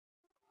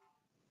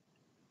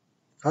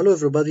Hello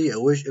everybody, I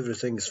wish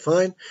everything is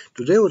fine.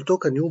 Today we'll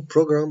talk about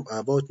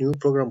new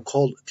program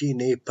called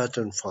DNA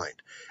Pattern Find.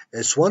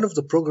 It's one of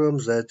the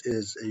programs that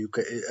is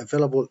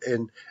available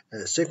in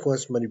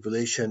sequence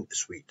manipulation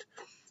suite.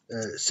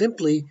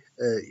 Simply,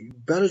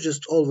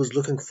 biologists always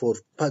looking for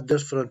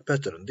different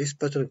pattern. This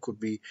pattern could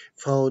be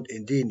found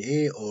in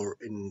DNA or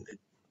in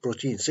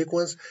protein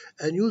sequence,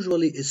 and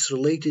usually it's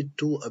related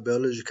to a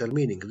biological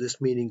meaning.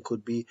 This meaning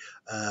could be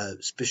a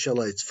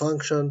specialized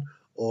function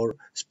or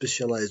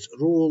specialized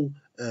rule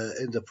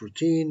in the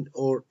protein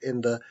or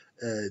in the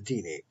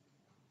DNA.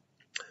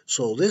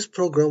 So this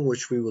program,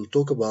 which we will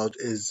talk about,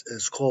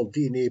 is called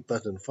DNA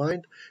Pattern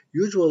Find.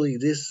 Usually,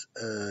 this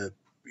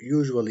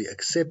usually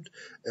accept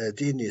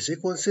DNA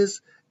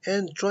sequences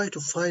and try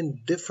to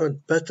find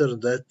different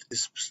pattern that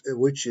is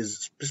which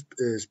is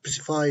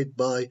specified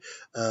by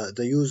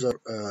the user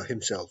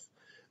himself.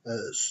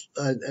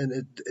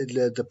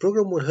 The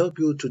program will help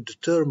you to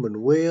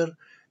determine where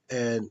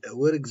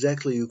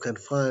exactly you can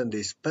find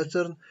this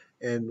pattern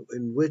and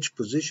in which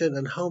position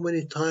and how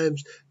many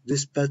times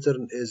this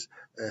pattern is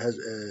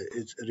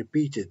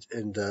repeated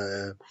in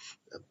the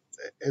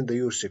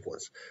use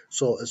sequence.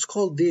 So it's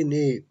called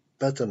DNA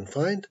pattern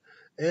find,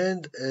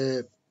 and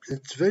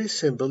it's very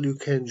simple. You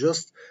can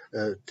just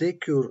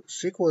take your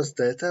sequence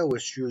data,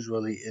 which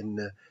usually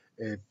uh,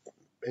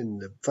 in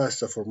the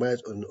FASTA format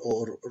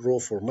or raw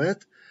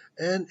format,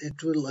 and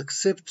it will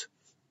accept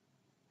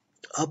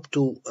up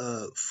to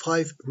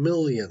 5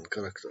 million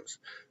characters.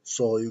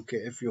 So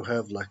if you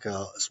have like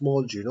a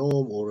small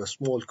genome or a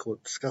small code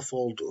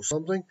scaffold or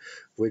something,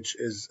 which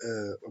is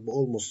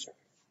almost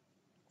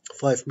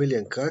 5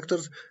 million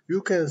characters,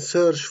 you can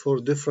search for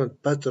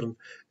different pattern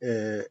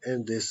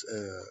in this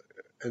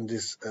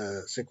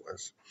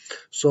sequence.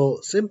 So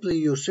simply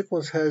your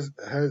sequence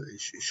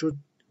should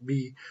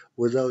be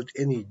without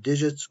any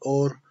digits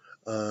or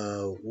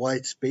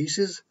white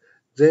spaces.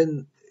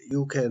 Then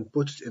you can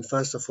put it in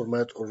FASTA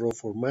format or raw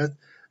format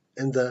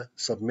in the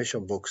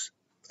submission box.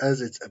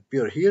 As it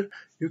appear here,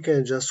 you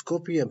can just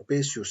copy and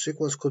paste your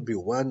sequence, could be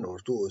one or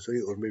two or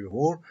three or maybe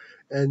more,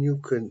 and you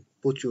can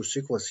put your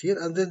sequence here,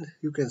 and then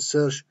you can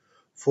search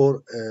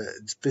for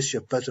a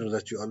special pattern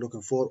that you are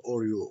looking for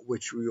or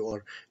which you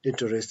are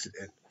interested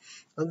in.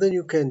 And then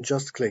you can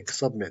just click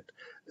submit.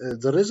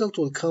 The result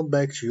will come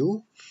back to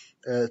you,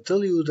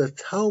 tell you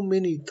that how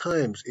many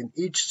times in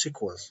each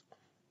sequence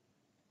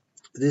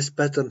this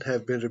pattern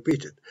have been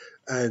repeated,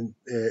 and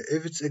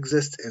if it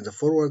exists in the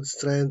forward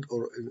strand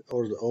or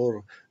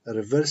a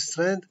reverse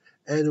strand,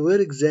 and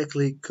where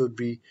exactly could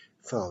be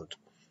found.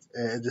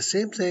 The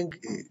same thing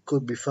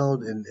could be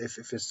found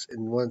if it's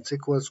in one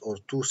sequence or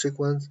two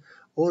sequence,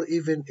 or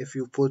even if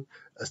you put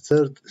a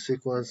third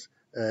sequence,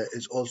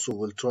 it also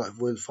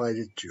will find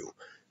it to you.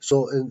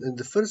 So in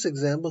the first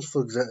example,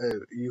 for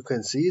example, you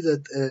can see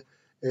that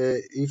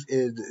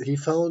if he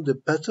found the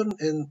pattern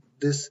in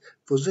this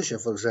position,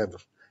 for example,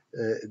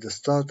 the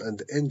start and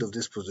the end of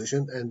this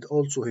position, and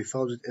also he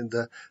found it in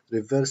the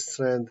reverse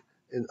strand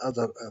in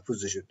other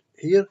position.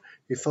 Here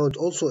he found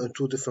also in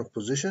two different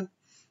positions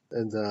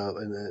in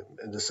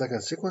the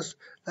second sequence,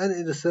 and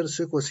in the third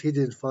sequence he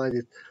didn't find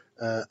it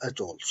at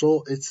all.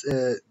 So it's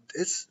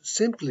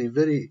simply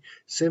very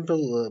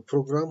simple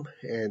program,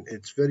 and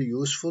it's very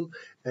useful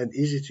and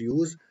easy to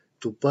use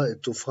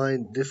to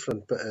find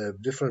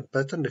different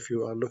pattern if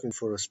you are looking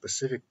for a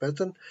specific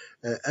pattern.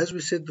 As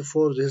we said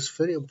before, this is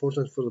very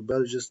important for the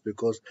biologist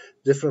because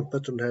different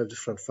pattern have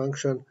different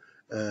function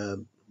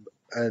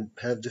and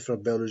have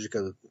different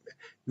biological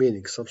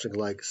meaning, something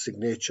like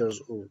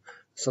signatures or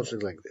something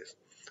like this,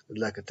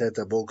 like a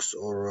data box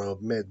or a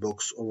med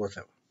box or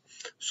whatever.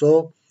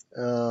 So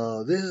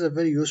this is a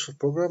very useful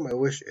program. I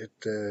wish it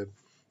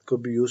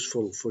could be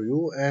useful for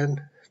you,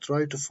 and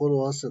try to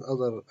follow us in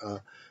other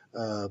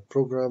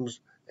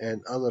programs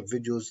and other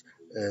videos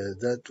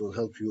that will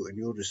help you in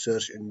your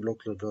research in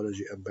molecular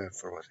biology and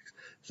bioinformatics.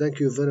 Thank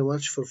you very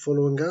much for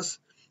following us,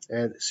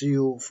 and see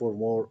you for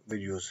more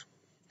videos.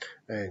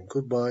 And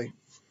goodbye.